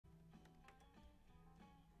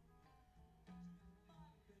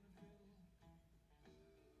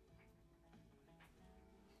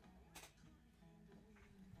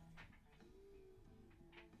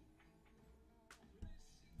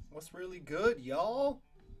What's really good, y'all?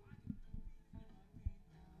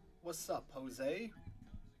 What's up, Jose?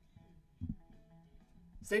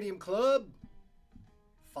 Stadium Club?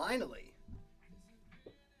 Finally.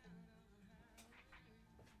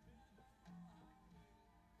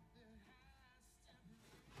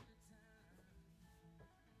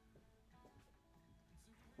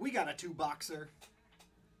 We got a two-boxer.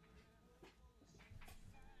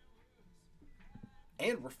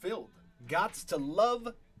 And we're filled. Gots to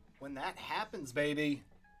love when that happens, baby.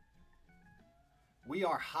 We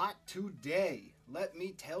are hot today, let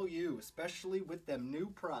me tell you, especially with them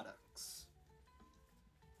new products.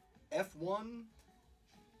 F1,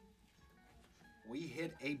 we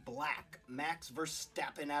hit a black Max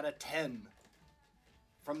Verstappen out of 10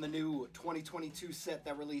 from the new 2022 set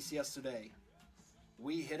that released yesterday.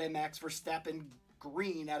 We hit a Max Verstappen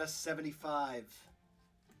green out of 75.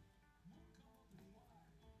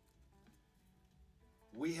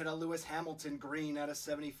 We hit a Lewis Hamilton green out of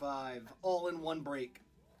 75, all in one break.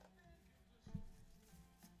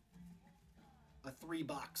 A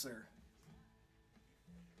three-boxer.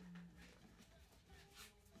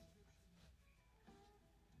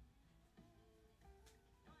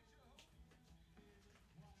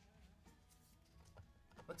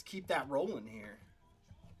 Let's keep that rolling here.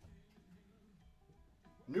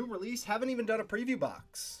 New release, haven't even done a preview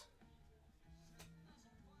box.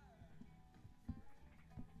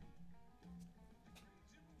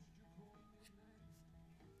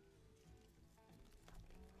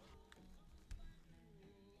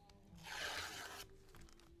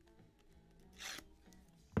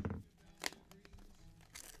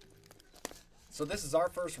 So this is our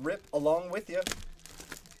first rip along with you.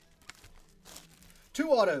 2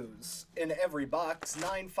 autos in every box.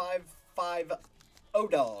 955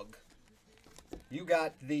 O-Dog. You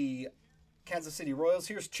got the Kansas City Royals.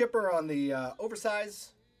 Here's Chipper on the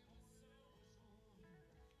oversized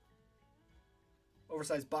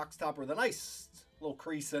box topper with a nice little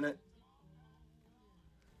crease in it.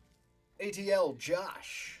 ATL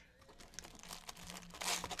Josh.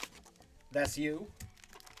 That's you.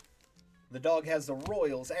 The dog has the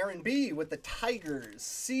Royals. Aaron B with the Tigers.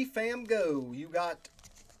 C-Fam Go. You got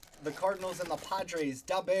the Cardinals and the Padres.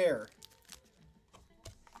 Daber.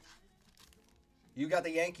 You got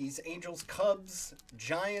the Yankees, Angels, Cubs,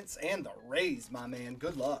 Giants, and the Rays, my man.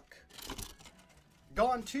 Good luck.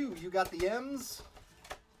 Gone too. You got the M's.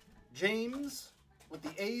 James with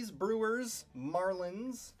the A's, Brewers,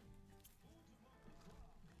 Marlins,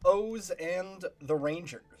 O's, and the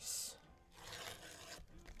Rangers.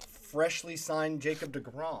 Freshly signed Jacob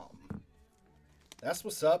deGrom. That's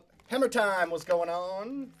what's up. Hammer time, what's going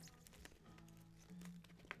on?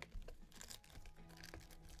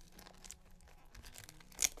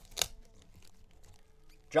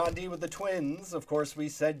 John D with the Twins. Of course, we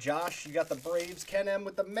said Josh. You got the Braves. Ken M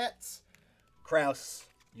with the Mets. Kraus,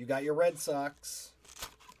 you got your Red Sox.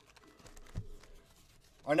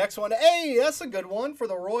 Our next one. Hey, that's a good one for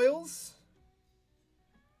the Royals.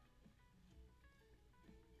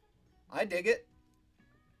 I dig it.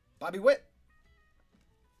 Bobby Witt.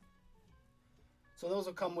 So those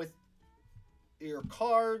will come with your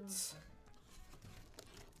cards.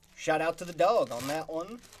 Shout out to the dog on that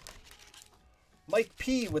one. Mike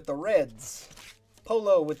P with the Reds.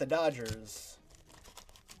 Polo with the Dodgers.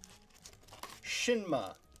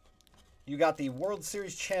 Shinma. You got the World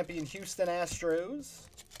Series champion Houston Astros.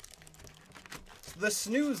 The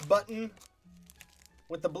snooze button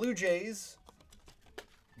with the Blue Jays.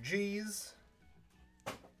 G's,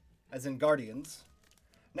 as in Guardians.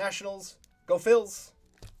 Nationals, go Phils,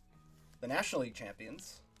 the National League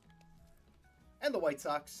champions. And the White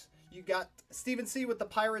Sox. You got Steven C with the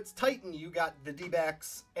Pirates. Titan, you got the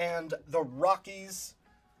D-backs and the Rockies.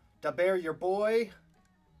 Daber, your boy,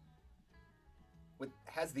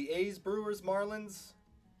 has the A's, Brewers, Marlins,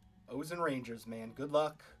 O's, and Rangers, man. Good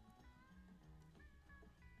luck.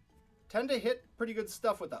 Tend to hit pretty good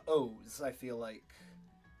stuff with the O's, I feel like.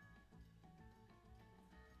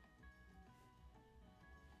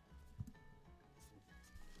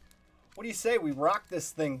 What do you say we rock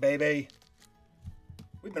this thing, baby?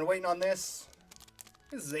 We've been waiting on this.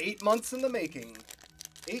 This is 8 months in the making.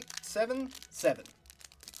 8, 7, 7.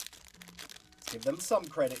 Let's give them some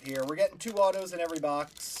credit here. We're getting 2 autos in every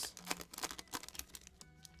box.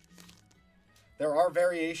 There are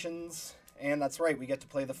variations, and that's right, we get to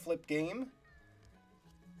play the flip game.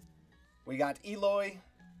 We got Eloy,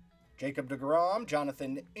 Jacob deGrom,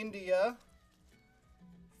 Jonathan India.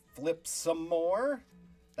 Flip some more.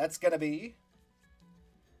 That's going to be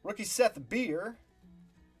rookie Seth Beer,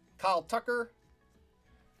 Kyle Tucker.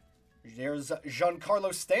 There's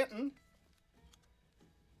Giancarlo Stanton.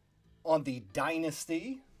 on the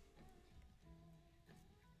Dynasty.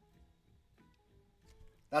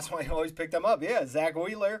 That's why I always pick them up. Yeah, Zach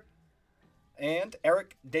Wheeler and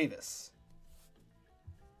Eric Davis.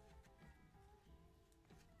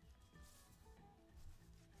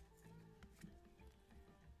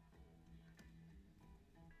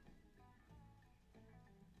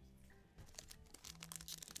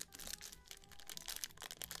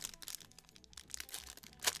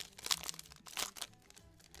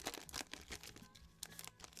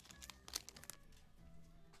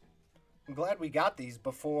 I'm glad we got these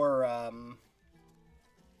before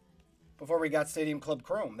we got Stadium Club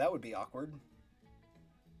Chrome. That would be awkward.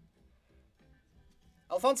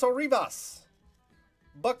 Alfonso Rivas,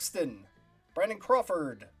 Buxton, Brandon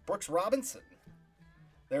Crawford, Brooks Robinson.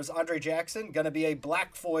 There's Andre Jackson, gonna be a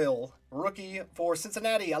black foil rookie for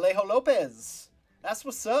Cincinnati. Alejo Lopez. That's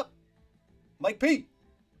what's up. Mike P.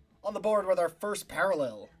 on the board with our first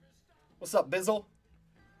parallel. What's up, Bizzle?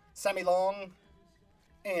 Sammy Long.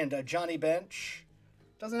 And Johnny Bench.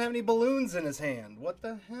 Doesn't have any balloons in his hand. What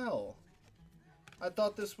the hell? I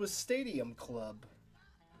thought this was Stadium Club.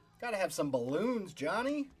 Gotta have some balloons,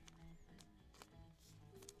 Johnny.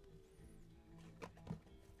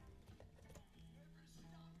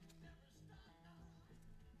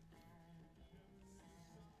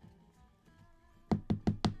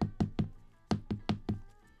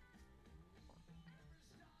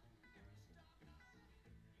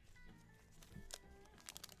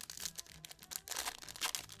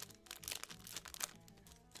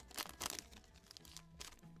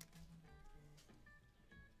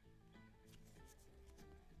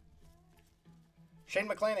 Shane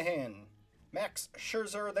McClanahan, Max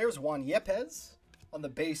Scherzer, there's Juan Yepes on the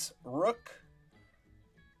base rook.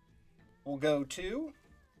 We'll go to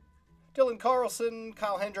Dylan Carlson,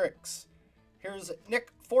 Kyle Hendricks. Here's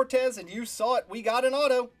Nick Fortes, and you saw it. We got an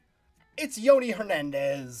auto. It's Yoni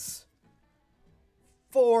Hernandez.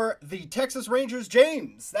 For the Texas Rangers,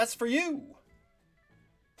 James, that's for you.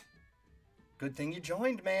 Good thing you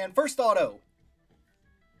joined, man. First auto,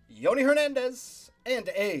 Yoni Hernandez. And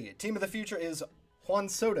a team of the future is Juan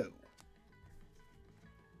Soto.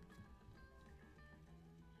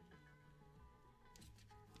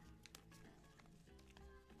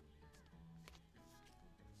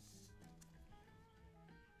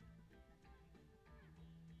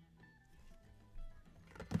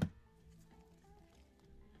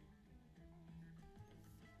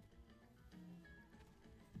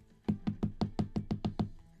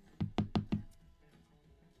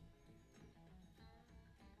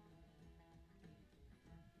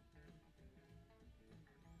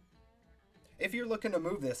 If you're looking to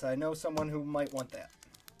move this, I know someone who might want that.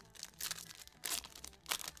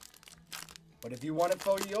 But if you want it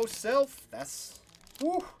for yourself, that's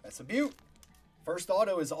a beaut. First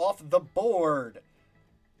auto is off the board.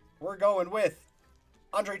 We're going with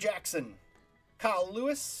Andre Jackson, Kyle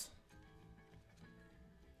Lewis,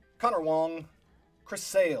 Connor Wong, Chris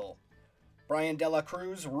Sale, Brian De La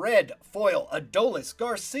Cruz, red foil, Adolis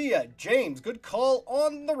Garcia, James, good call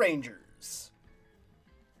on the Rangers.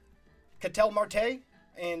 Ketel Marte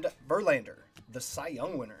and Verlander, the Cy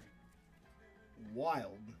Young winner.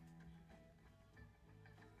 Wild.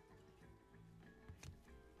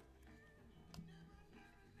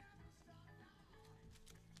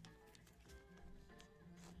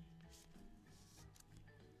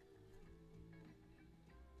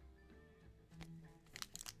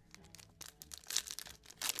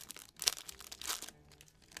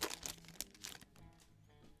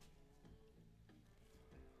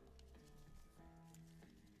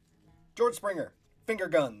 George Springer, Finger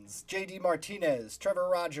Guns, J.D. Martinez, Trevor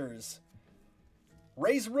Rogers,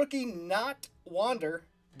 Rays rookie Not Wander,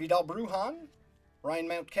 Vidal Brujan, Ryan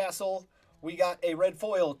Mountcastle. We got a red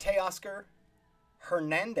foil, Teoscar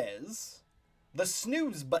Hernandez, the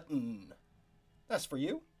snooze button. That's for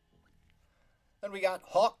you. Then we got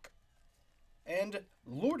Hawk and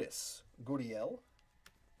Lourdes Gurriel.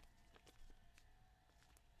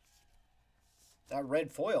 That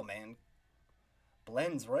red foil, man,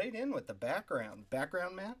 blends right in with the background.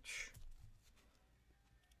 Background match.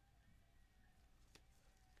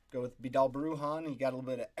 Go with Vidal Brujan. He got a little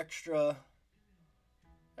bit of extra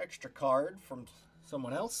card from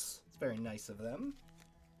someone else. It's very nice of them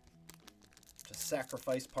to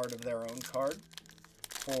sacrifice part of their own card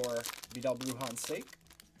for Vidal Brujan's sake.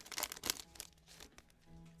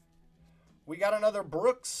 We got another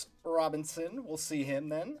Brooks Robinson. We'll see him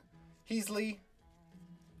then. Heasley,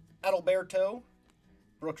 Adalberto,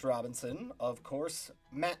 Brooks Robinson, of course.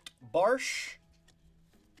 Matt Barsh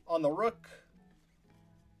on the rook.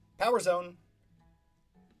 Power Zone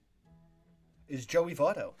is Joey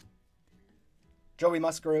Votto. Joey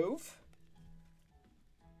Musgrove,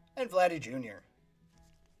 and Vladdy Jr.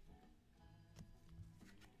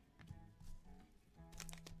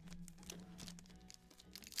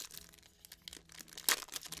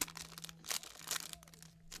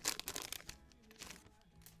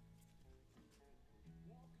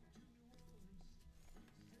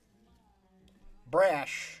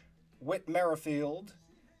 Brash, Whit Merrifield,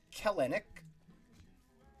 Kellenic.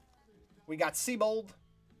 We got Seabold,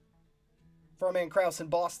 Furman Krause in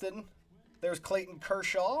Boston. There's Clayton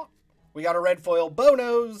Kershaw. We got a red foil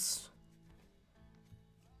Bonos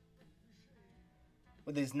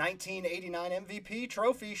with his 1989 MVP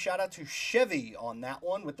trophy. Shout out to Chevy on that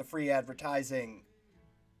one with the free advertising.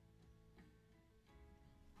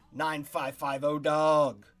 9550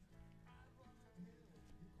 Dog.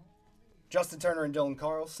 Justin Turner and Dylan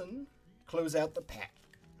Carlson close out the pack.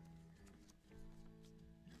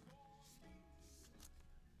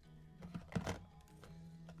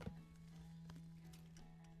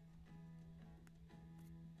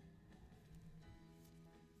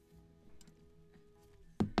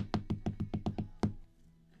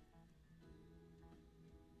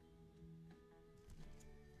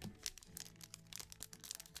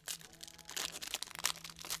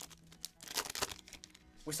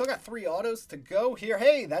 We still got 3 autos to go here.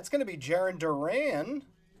 Hey, that's going to be Jarren Duran.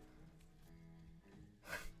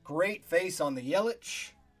 Great face on the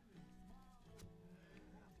Yelich.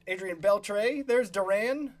 Adrian Beltre. There's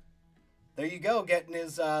Duran. There you go, getting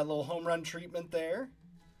his little home run treatment there.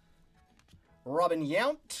 Robin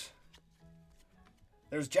Yount.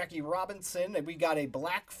 There's Jackie Robinson. And we got a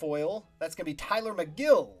black foil. That's going to be Tyler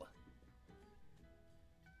McGill.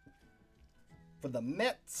 For the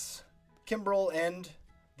Mets, Kimbrel and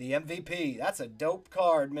the MVP. That's a dope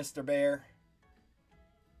card, Mr. Bear.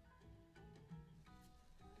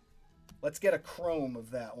 Let's get a chrome of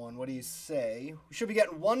that one. What do you say? We should be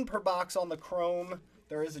getting 1 per box on the chrome.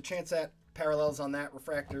 There is a chance at parallels on that.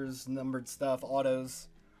 Refractors, numbered stuff, autos.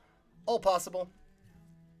 All possible.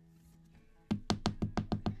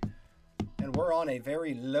 And we're on a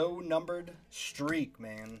very low-numbered streak,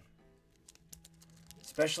 man.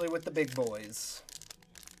 Especially with the big boys.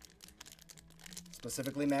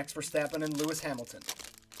 Specifically Max Verstappen and Lewis Hamilton.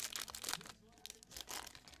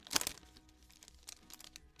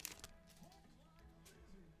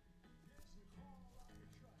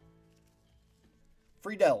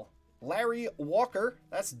 Friedel. Larry Walker.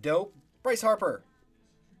 That's dope. Bryce Harper.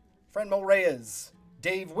 Franmil Reyes.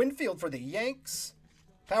 Dave Winfield for the Yanks.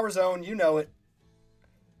 Power Zone, you know it.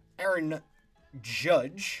 Aaron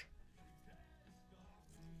Judge.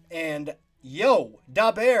 And Yo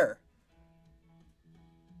Daber.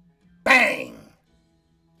 Bang!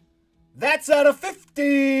 That's out of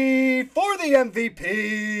 50 for the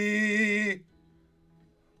MVP.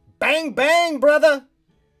 Bang, bang, brother.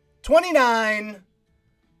 29.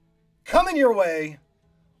 Coming your way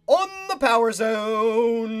on the Power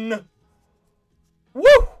Zone.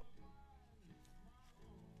 Woo!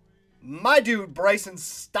 My dude, Bryson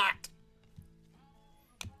Stott.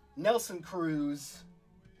 Nelson Cruz.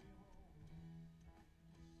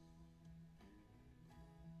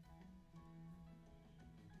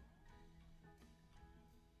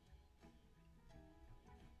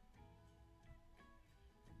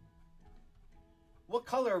 What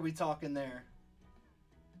color are we talking there?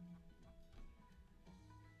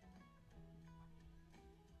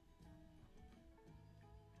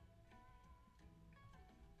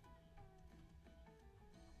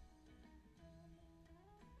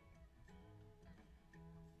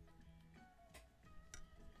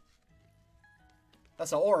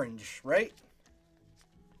 That's an orange, right?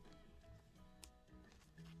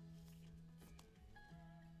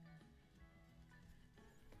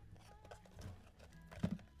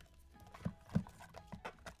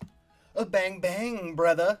 A bang bang,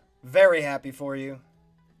 brother. Very happy for you.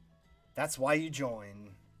 That's why you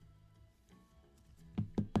join.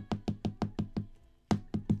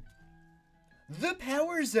 The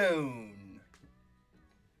Power Zone.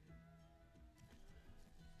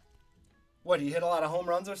 What, you hit a lot of home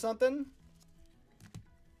runs or something?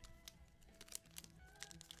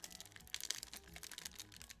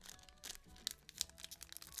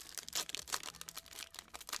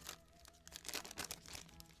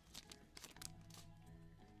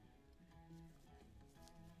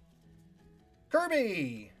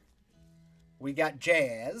 Kirby. We got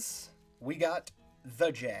Jazz. We got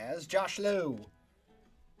the Jazz. Josh Lowe.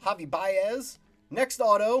 Javi Baez. Next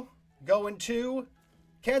auto going to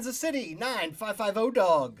Kansas City. 9550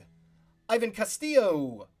 Dog. Ivan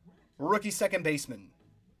Castillo. Rookie second baseman.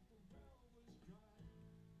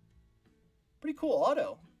 Pretty cool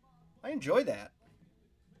auto. I enjoy that.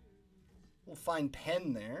 We'll find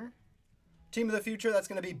Penn there. Team of the future, that's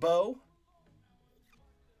going to be Bo.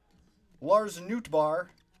 Lars Nootbaar.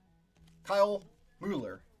 Kyle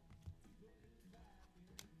Mueller.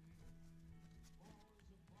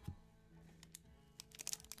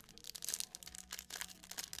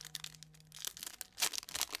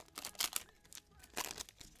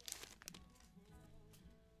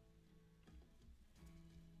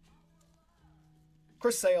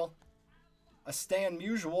 Chris Sale. A Stan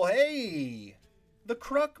Musial. Hey! The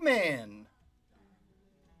Kruk Man.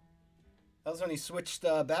 That was when he switched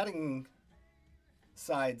batting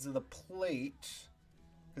sides of the plate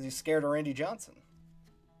because he's scared of Randy Johnson,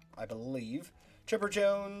 I believe. Chipper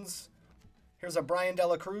Jones. Here's a Brian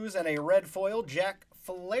Dela Cruz and a red foil Jack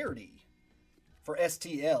Flaherty for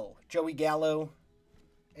STL. Joey Gallo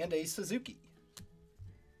and a Suzuki.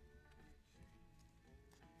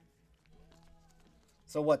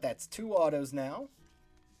 So what, that's 2 autos now.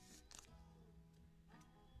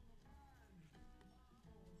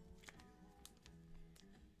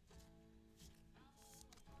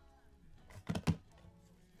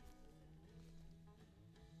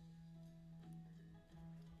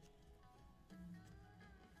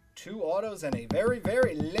 Two autos and a very,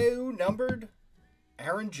 very low numbered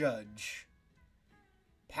Aaron Judge.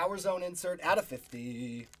 Power Zone insert out of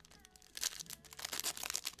 50.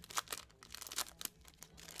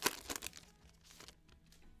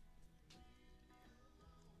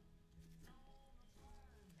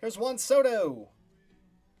 Here's Juan Soto.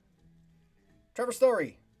 Trevor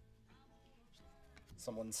Story.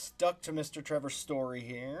 Someone stuck to Mr. Trevor Story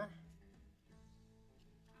here.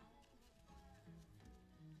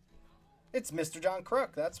 It's Mr. John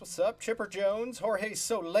Kruk. That's what's up. Chipper Jones. Jorge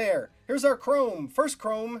Soler. Here's our Chrome. First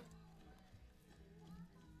Chrome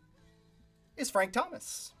is Frank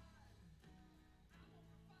Thomas.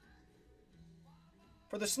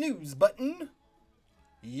 For the snooze button.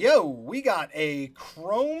 Yo, we got a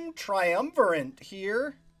Chrome Triumvirate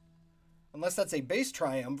here. Unless that's a base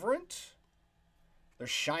Triumvirate. They're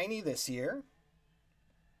shiny this year.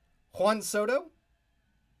 Juan Soto.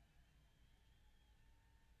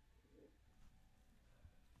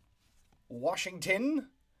 Washington.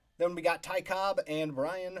 Then we got Ty Cobb and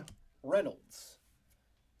Brian Reynolds.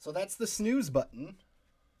 So that's the snooze button.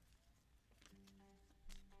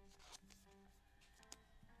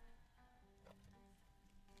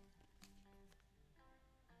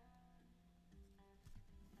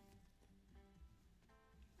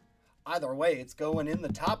 Either way, it's going in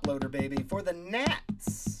the top loader, baby, for the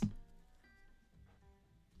Nats.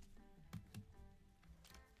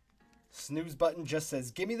 Snooze button just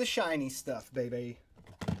says, give me the shiny stuff, baby.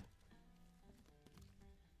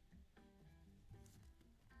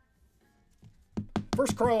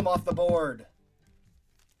 First Chrome off the board.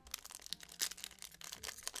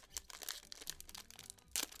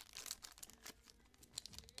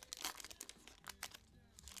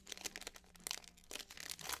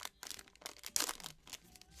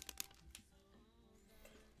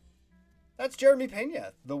 That's Jeremy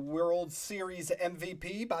Pena, the World Series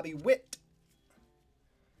MVP, Bobby Witt.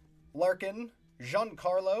 Larkin,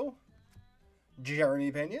 Giancarlo,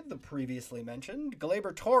 Jeremy Pena, the previously mentioned.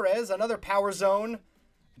 Gleyber Torres, another Power Zone.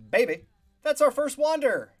 Baby, that's our first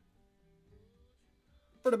Wander.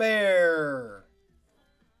 For the Bear.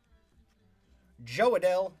 Joe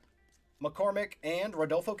Adell, McCormick, and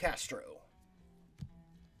Rodolfo Castro.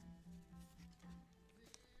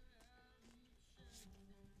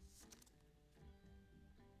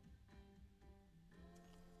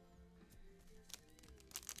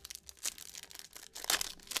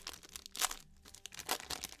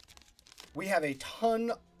 We have a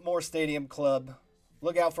ton more Stadium Club.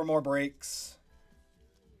 Look out for more breaks.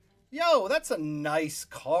 Yo, that's a nice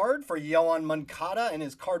card for Yohan Moncada and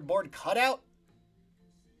his cardboard cutout.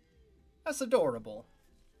 That's adorable.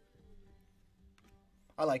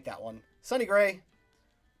 I like that one. Sonny Gray,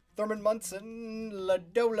 Thurman Munson,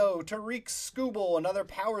 Lodolo, Tariq Skubal, another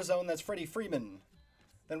Power Zone, that's Freddie Freeman.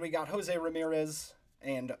 Then we got Jose Ramirez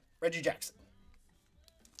and Reggie Jackson.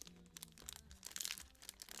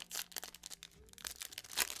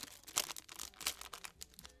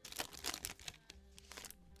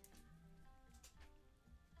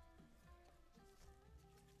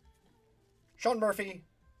 Sean Murphy,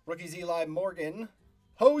 rookies Eli Morgan,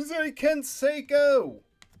 Jose Canseco,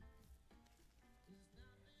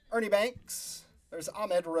 Ernie Banks, there's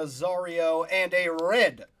Ahmed Rosario, and a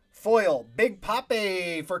red foil Big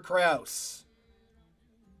Pape for Kraus.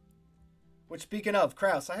 Which, speaking of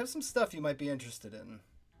Kraus, I have some stuff you might be interested in.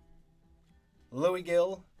 Louis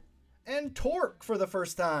Gill, and Torque for the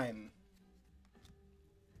first time.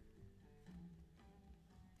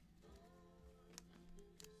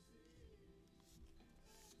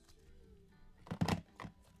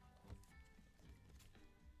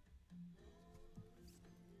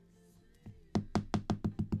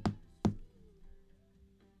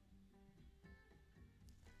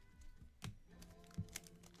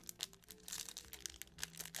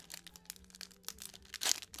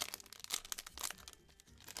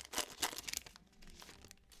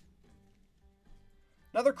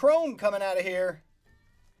 Another Chrome coming out of here.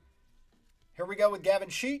 Here we go with Gavin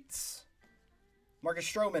Sheets, Marcus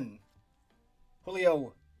Stroman,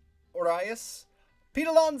 Julio Urias, Pete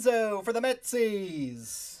Alonso for the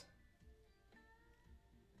Metsies.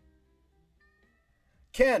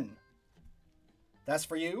 Ken, that's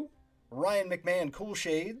for you. Ryan McMahon, Cool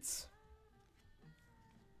Shades.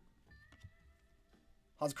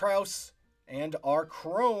 Hans Kraus, and our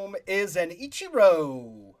Chrome is an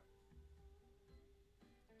Ichiro.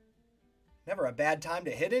 Never a bad time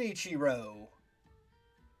to hit an Ichiro.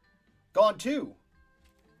 Gone 2.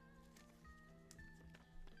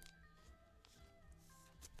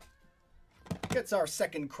 Gets our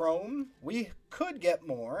second Chrome. We could get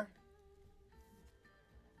more.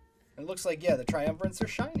 It looks like, yeah, the Triumvirates are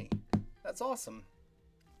shiny. That's awesome.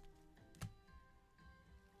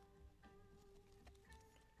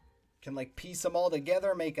 Can, like, piece them all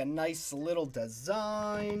together, make a nice little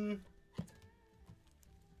design.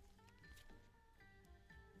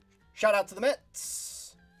 Shout out to the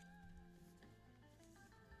Mets.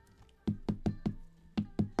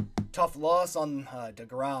 Tough loss on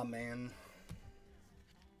DeGrom, man.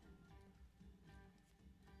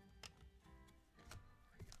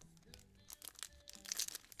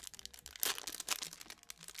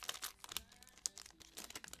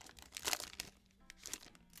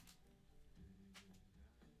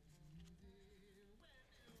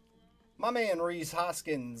 My man Reese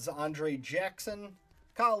Hoskins, Andre Jackson,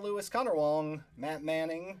 Kyle Lewis, Connor Wong, Matt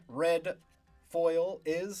Manning. Red foil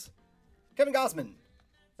is Kevin Gausman.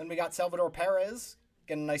 Then we got Salvador Perez,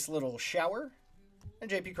 getting a nice little shower,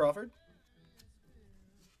 and JP Crawford.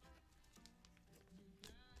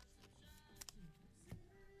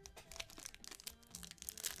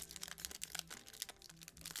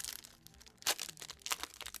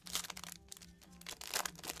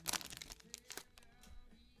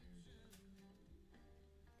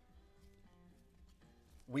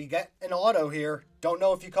 We get an auto here. Don't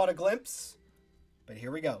know if you caught a glimpse, but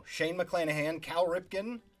here we go. Shane McClanahan, Cal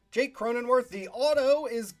Ripken, Jake Cronenworth. The auto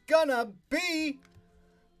is gonna be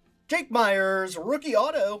Jake Myers, rookie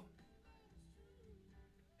auto.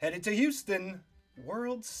 Headed to Houston.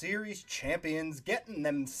 World Series champions getting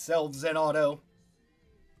themselves an auto.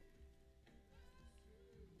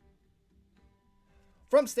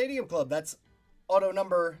 From Stadium Club, that's auto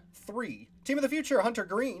number 3. Team of the Future, Hunter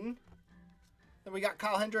Green. Then we got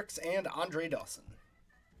Kyle Hendricks and Andre Dawson.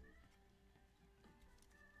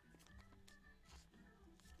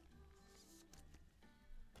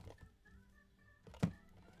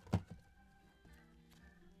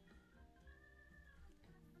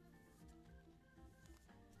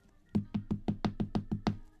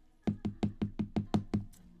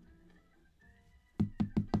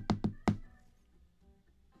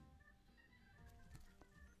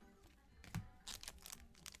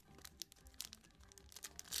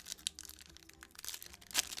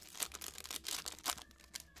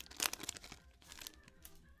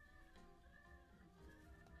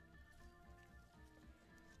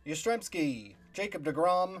 Yastrzemski, Jacob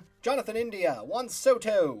deGrom, Jonathan India, Juan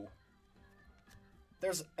Soto.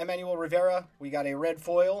 There's Emmanuel Rivera. We got a red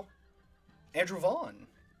foil. Andrew Vaughn.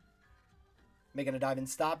 Making a dive and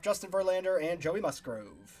stop. Justin Verlander and Joey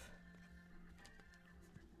Musgrove.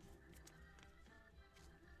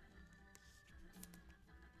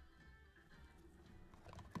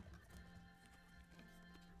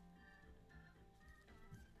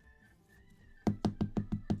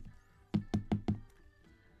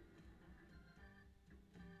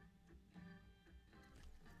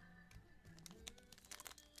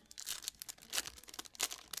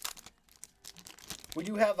 We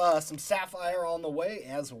do have some Sapphire on the way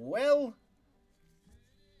as well.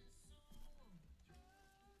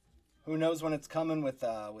 Who knows when it's coming with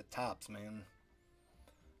Topps, man.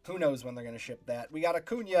 Who knows when they're going to ship that. We got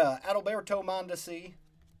Acuna, Adalberto Mondesi.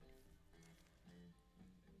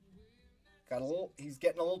 He's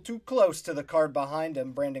getting a little too close to the card behind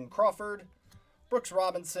him. Brandon Crawford, Brooks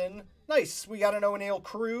Robinson. Nice. We got an O'Neill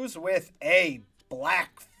Cruz with a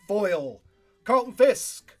black foil. Carlton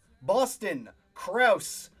Fisk, Boston,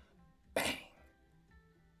 Kraus. Bang.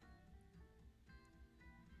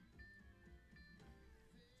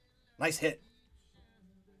 Nice hit.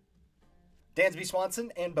 Dansby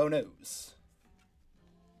Swanson and Bonos.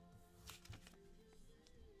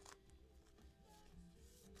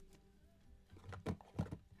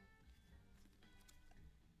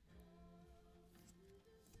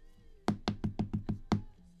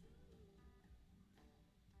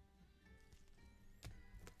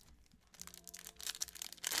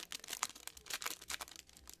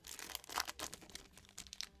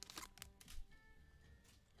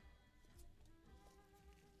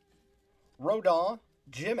 Rodon,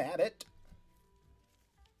 Jim Abbott.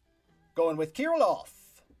 Going with Kirilloff.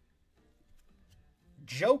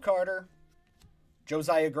 Joe Carter.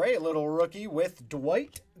 Josiah Gray, a little rookie with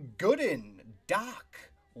Dwight Gooden.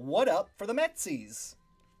 Doc, what up for the Metsies?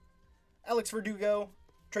 Alex Verdugo,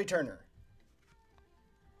 Trey Turner.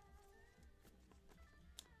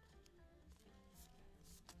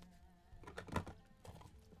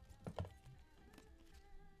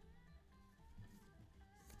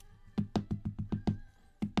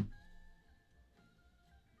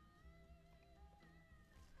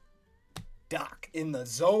 Doc in the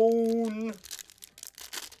zone.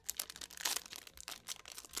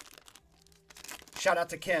 Shout out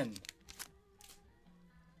to Ken.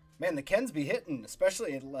 Man, the Kens be hitting,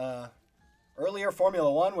 especially at earlier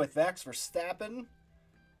Formula One with Max Verstappen.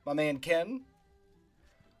 My man Ken.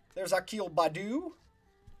 There's Akil Badu.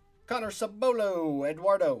 Connor Sabolo.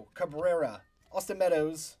 Eduardo Cabrera. Austin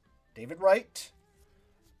Meadows. David Wright.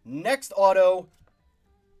 Next auto.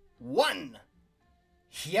 Juan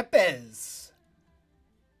Yepes.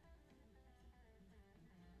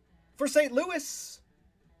 For St. Louis.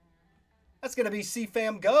 That's going to be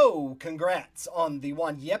CFAM Go. Congrats on the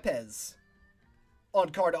Juan Yepes. On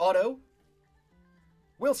card auto.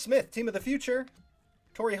 Will Smith, Team of the Future.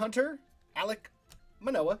 Torrey Hunter. Alec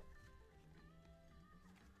Manoah.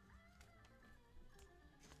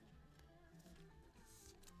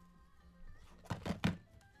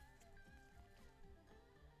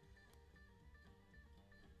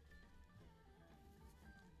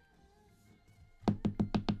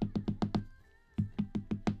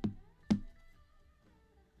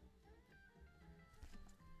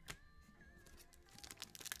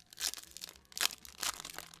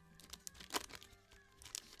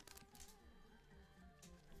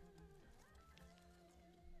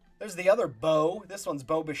 There's the other Bo. This one's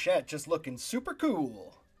Bo Bichette, just looking super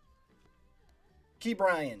cool. Key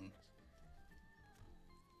Bryan.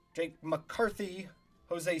 Jake McCarthy.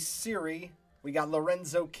 Jose Siri. We got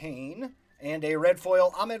Lorenzo Cain. And a red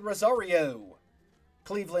foil, Ahmed Rosario.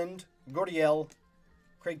 Cleveland. Gordiel.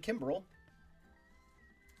 Craig Kimbrell.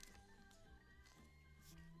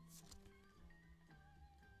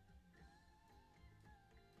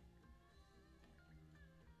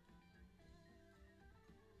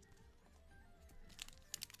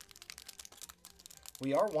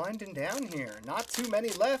 We are winding down here. Not too many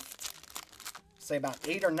left. Say about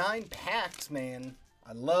 8 or 9 packs, man.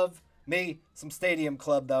 I love me some Stadium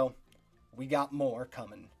Club, though. We got more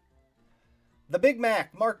coming. The Big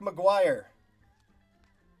Mac, Mark McGuire.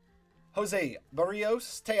 Jose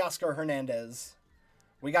Barrios, Teoscar Hernandez.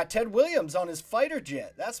 We got Ted Williams on his fighter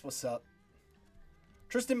jet. That's what's up.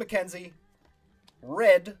 Tristan McKenzie.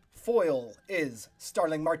 Red foil is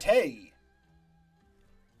Starling Marte.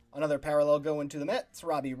 Another parallel going to the Mets,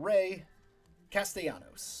 Robbie Ray,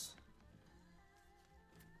 Castellanos.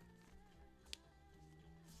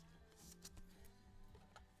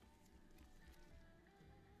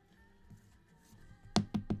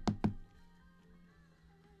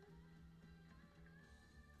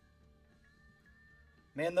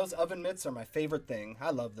 Man, those oven mitts are my favorite thing. I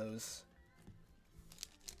love those.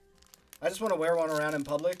 I just want to wear one around in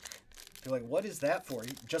public. Be like, what is that for?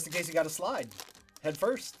 Just in case you got to slide. Head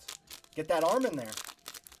first. Get that arm in there.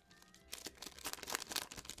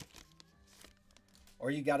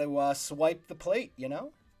 Or you got to swipe the plate, you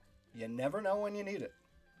know? You never know when you need it.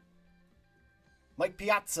 Mike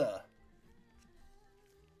Piazza.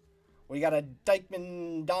 We got a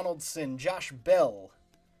Dykeman Donaldson, Josh Bell.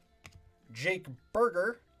 Jake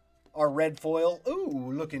Berger, our red foil.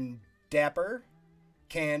 Ooh, looking dapper.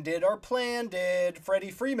 Candid or Plandid.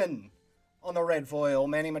 Freddie Freeman on the red foil.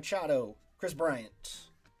 Manny Machado. Chris Bryant.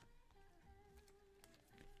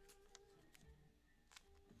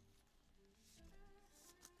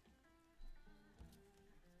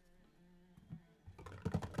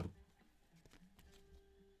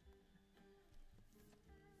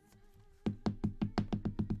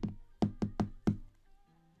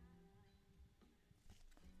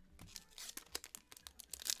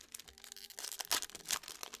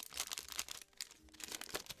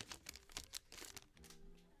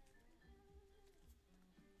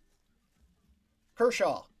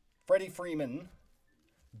 Kershaw, Freddie Freeman,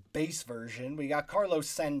 base version. We got Carlos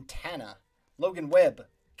Santana, Logan Webb,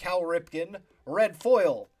 Cal Ripken, red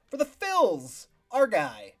foil for the Phils, our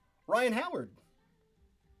guy, Ryan Howard.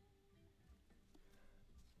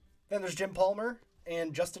 Then there's Jim Palmer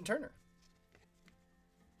and Justin Turner.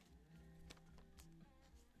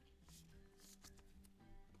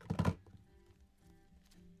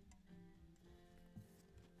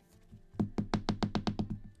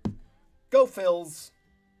 Go Phils.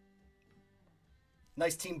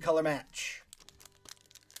 Nice team color match.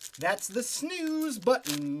 That's the snooze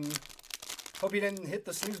button. Hope you didn't hit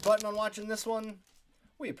the snooze button on watching this one.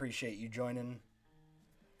 We appreciate you joining.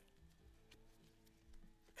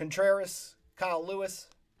 Contreras, Kyle Lewis,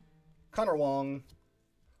 Connor Wong.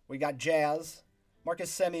 We got Jazz, Marcus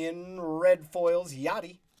Semien, red foils,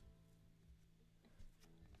 Yachty.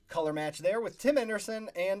 Color match there with Tim Anderson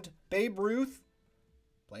and Babe Ruth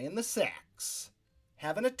playing the sax.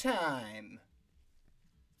 Having a time.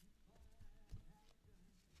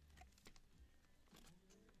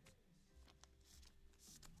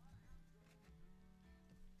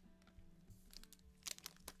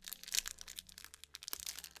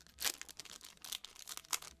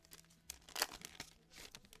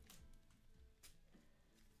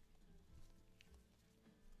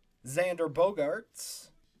 Xander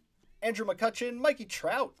Bogaerts, Andrew McCutchen, Mikey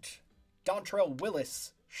Trout, Dontrell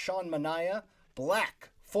Willis, Sean Manaea,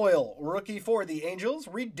 black foil rookie for the Angels,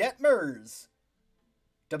 Reed Detmers,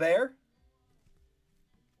 DeBear.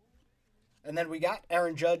 And then we got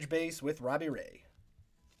Aaron Judge base with Robbie Ray.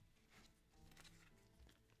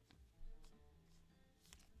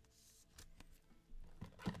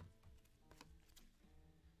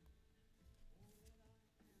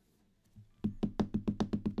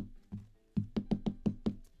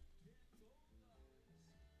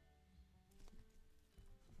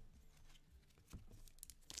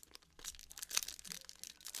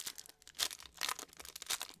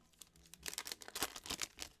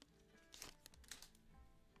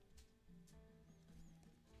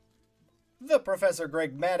 The Professor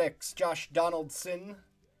Greg Maddux, Josh Donaldson,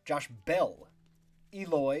 Josh Bell,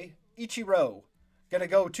 Eloy, Ichiro. Gonna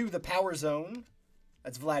go to the Power Zone.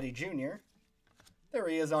 That's Vladdy Jr. There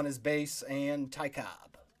he is on his base, and Ty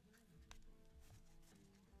Cobb.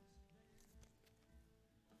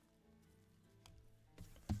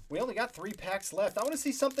 We only got 3 packs left. I want to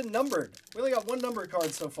see something numbered. We only got 1 numbered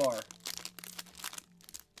card so far.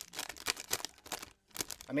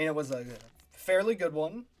 I mean, it was a fairly good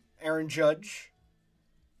one. Aaron Judge.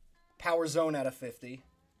 Power Zone out of 50.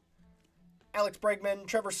 Alex Bregman,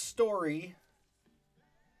 Trevor Story.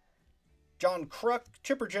 John Kruk,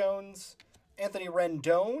 Chipper Jones. Anthony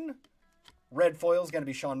Rendon. Red foil is going to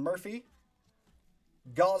be Sean Murphy.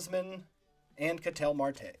 Gosman. And Ketel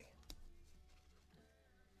Marte.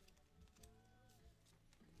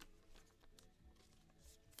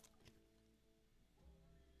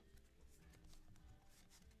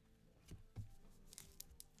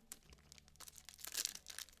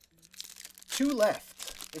 Two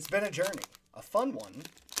left. It's been a journey. A fun one.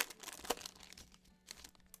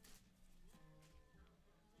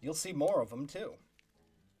 You'll see more of them, too.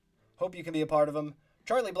 Hope you can be a part of them.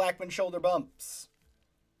 Charlie Blackmon, shoulder bumps.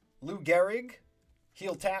 Lou Gehrig,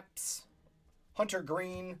 heel taps. Hunter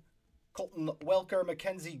Green, Colton Welker,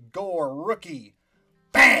 Mackenzie Gore, rookie.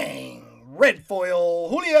 Bang! Red foil,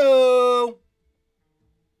 Julio!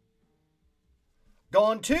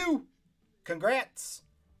 Gone 2. Congrats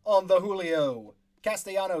on the Julio,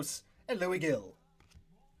 Castellanos, and Louis Gill.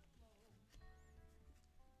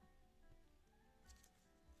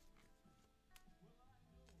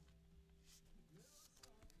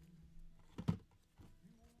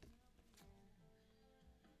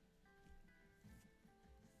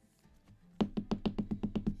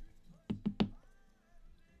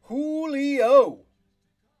 Julio.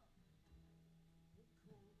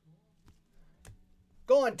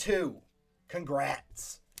 Gone 2.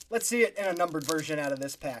 Congrats. Let's see it in a numbered version out of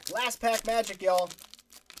this pack. Last pack magic, y'all.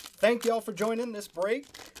 Thank y'all for joining this break.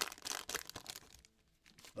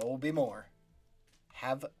 There will be more.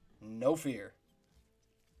 Have no fear.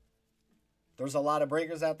 There's a lot of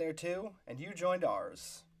breakers out there too, and you joined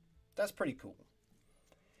ours. That's pretty cool.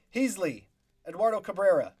 Heasley, Eduardo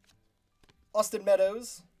Cabrera, Austin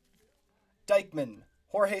Meadows, Dykeman,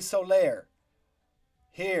 Jorge Soler.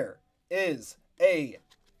 Here is a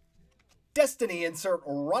Destiny insert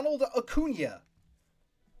Ronald Acuna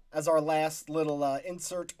as our last little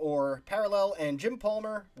insert or parallel, and Jim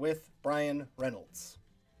Palmer with Brian Reynolds.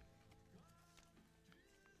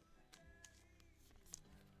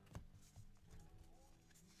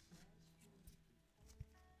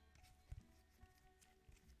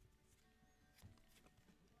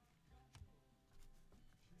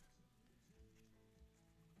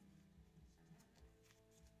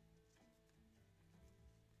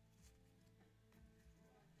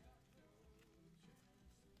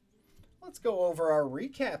 Let's go over our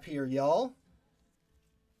recap here, y'all.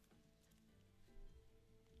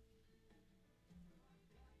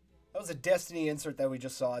 That was a Destiny insert that we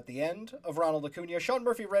just saw at the end of Ronald Acuna. Sean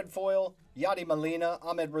Murphy, red foil. Yadi Molina,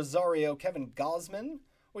 Ahmed Rosario, Kevin Gosman.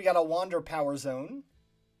 We got a Wander Power Zone.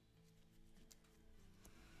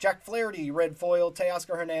 Jack Flaherty, red foil,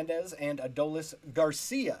 Teoscar Hernandez, and Adolis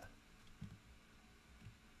Garcia.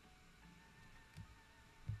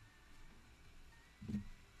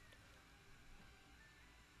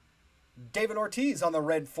 David Ortiz on the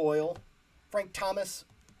red foil. Frank Thomas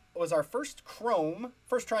was our first chrome.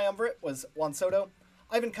 First triumvirate was Juan Soto.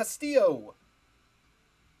 Ivan Castillo.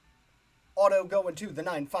 Auto going to the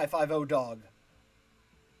 9550 dog.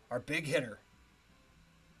 Our big hitter.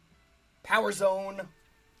 Power Zone.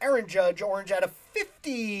 Aaron Judge, orange out of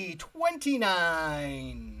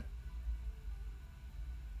 50/29.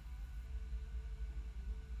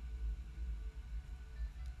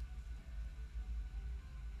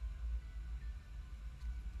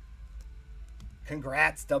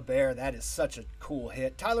 Congrats to Bear. That is such a cool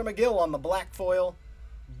hit. Tyler McGill on the black foil.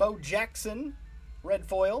 Bo Jackson, red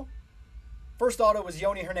foil. First auto was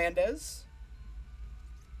Yoni Hernandez.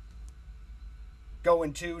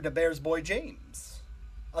 Going to the Bears boy James.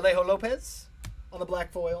 Alejo Lopez on the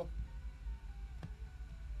black foil.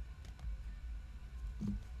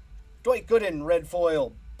 Dwight Gooden, red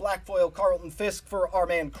foil. Black foil, Carlton Fisk for our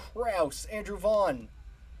man Kraus. Andrew Vaughn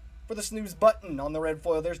for the snooze button on the red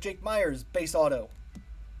foil. There's Jake Myers, base auto.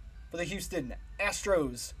 For the Houston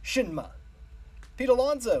Astros, Shinma. Pete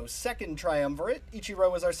Alonso, second triumvirate. Ichiro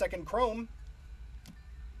was our second chrome.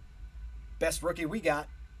 Best rookie we got.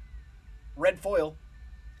 Red foil.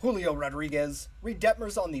 Julio Rodriguez. Reed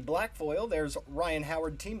Detmers on the black foil. There's Ryan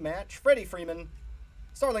Howard team match. Freddie Freeman.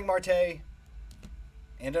 Starling Marte.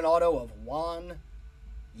 And an auto of Juan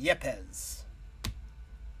Yepes.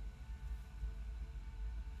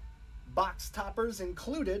 Box toppers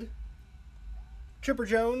included Chipper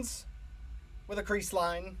Jones with a crease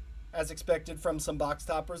line, as expected from some box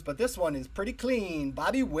toppers, but this one is pretty clean.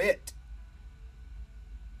 Bobby Witt.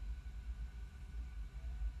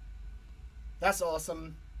 That's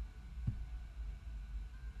awesome.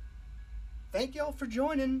 Thank y'all for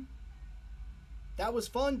joining. That was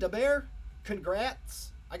fun. Da Bear,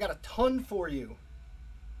 congrats. I got a ton for you.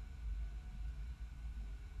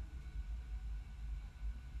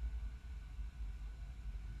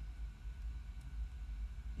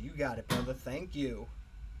 You got it, brother. Thank you.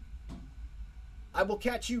 I will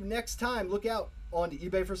catch you next time. Look out on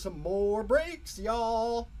eBay for some more breaks,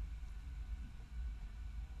 y'all.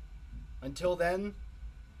 Until then,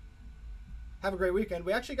 have a great weekend.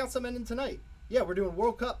 We actually got some ending tonight. Yeah, we're doing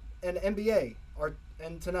World Cup and NBA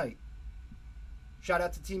end tonight. Shout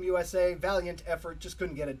out to Team USA. Valiant effort. Just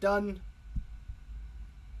couldn't get it done.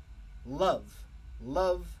 Love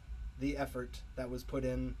the effort that was put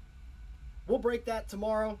in. We'll break that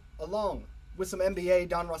tomorrow along with some NBA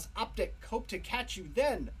Donruss Optic. Hope to catch you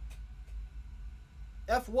then.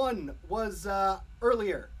 F1 was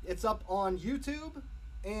earlier. It's up on YouTube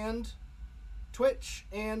and Twitch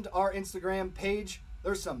and our Instagram page.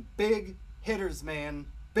 There's some big hitters, man.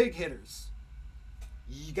 Big hitters.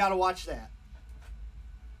 You gotta watch that.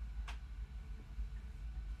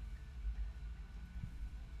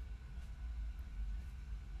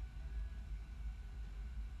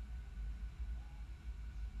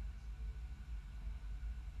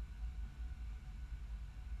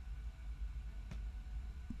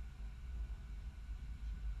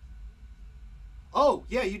 Oh,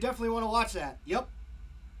 yeah, you definitely want to watch that. Yep.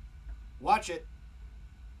 Watch it.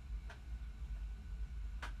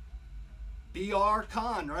 BR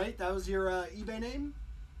Khan, right? That was your eBay name?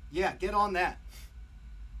 Yeah, get on that.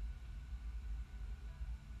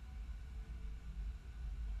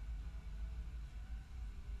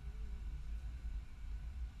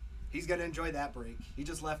 He's going to enjoy that break. He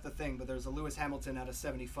just left the thing, but there's a Lewis Hamilton out of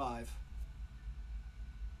 75.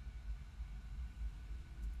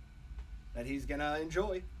 That he's gonna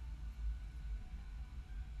enjoy.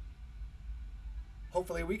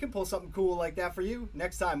 Hopefully we can pull something cool like that for you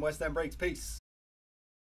next time. West End Breaks. Peace.